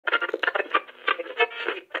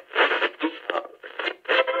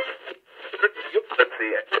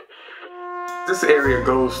This area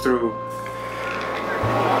goes through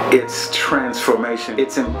its transformation.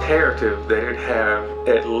 It's imperative that it have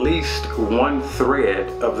at least one thread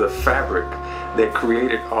of the fabric that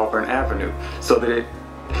created Auburn Avenue so that it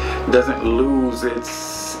doesn't lose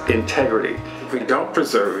its integrity. If we don't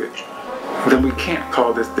preserve it, then we can't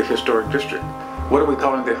call this the historic district. What are we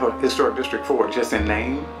calling the historic district for? Just in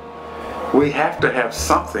name? We have to have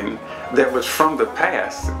something that was from the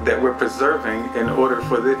past that we're preserving in order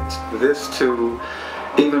for this to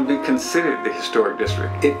even be considered the historic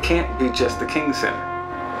district. It can't be just the King Center.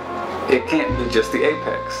 It can't be just the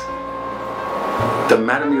Apex. The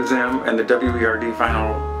Matter Museum and the WERD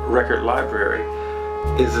Vinyl Record Library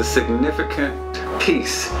is a significant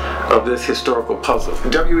piece of this historical puzzle.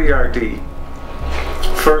 WERD,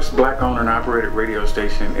 first black-owned and operated radio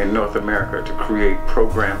station in North America to create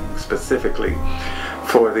programming specifically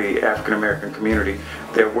for the African American community.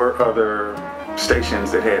 There were other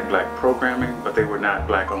stations that had black programming, but they were not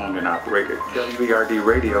black-owned and operated. WERD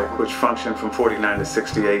Radio, which functioned from 49 to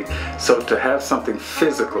 68, so to have something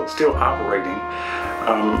physical still operating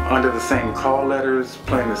under the same call letters,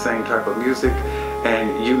 playing the same type of music,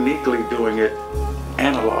 and uniquely doing it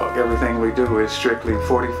analog. Everything we do is strictly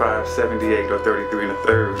 45, 78, or 33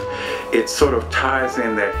 1/3. It sort of ties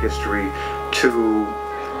in that history to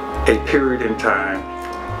a period in time.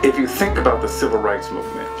 If you think about the civil rights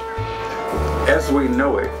movement, as we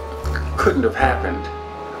know it, couldn't have happened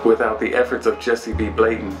without the efforts of Jesse B.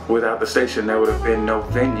 Blayton. Without the station, there would have been no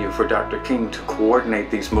venue for Dr. King to coordinate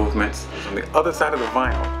these movements. On the other side of the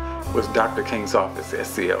vinyl was Dr. King's office,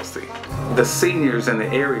 SCLC. The seniors in the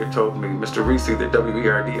area told me, Mr. Reese, that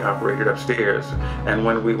WERD operated upstairs, and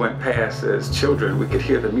when we went past as children, we could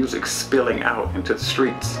hear the music spilling out into the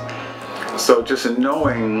streets. So just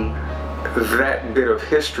knowing that bit of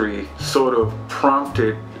history sort of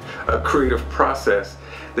prompted a creative process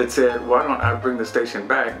that said, why don't I bring the station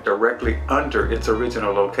back directly under its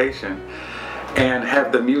original location and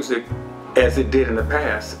have the music, as it did in the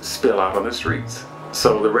past, spill out on the streets.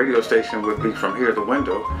 So the radio station would be from here, the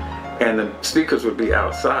window, and the speakers would be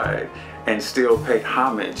outside and still pay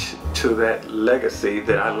homage to that legacy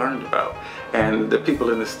that I learned about. And the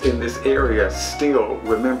people in this area still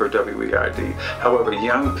remember WERD. However,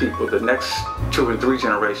 young people, the next 2 and 3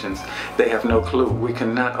 generations, they have no clue. We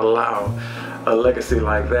cannot allow a legacy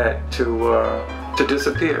like that to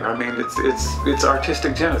disappear. I mean, it's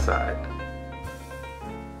artistic genocide.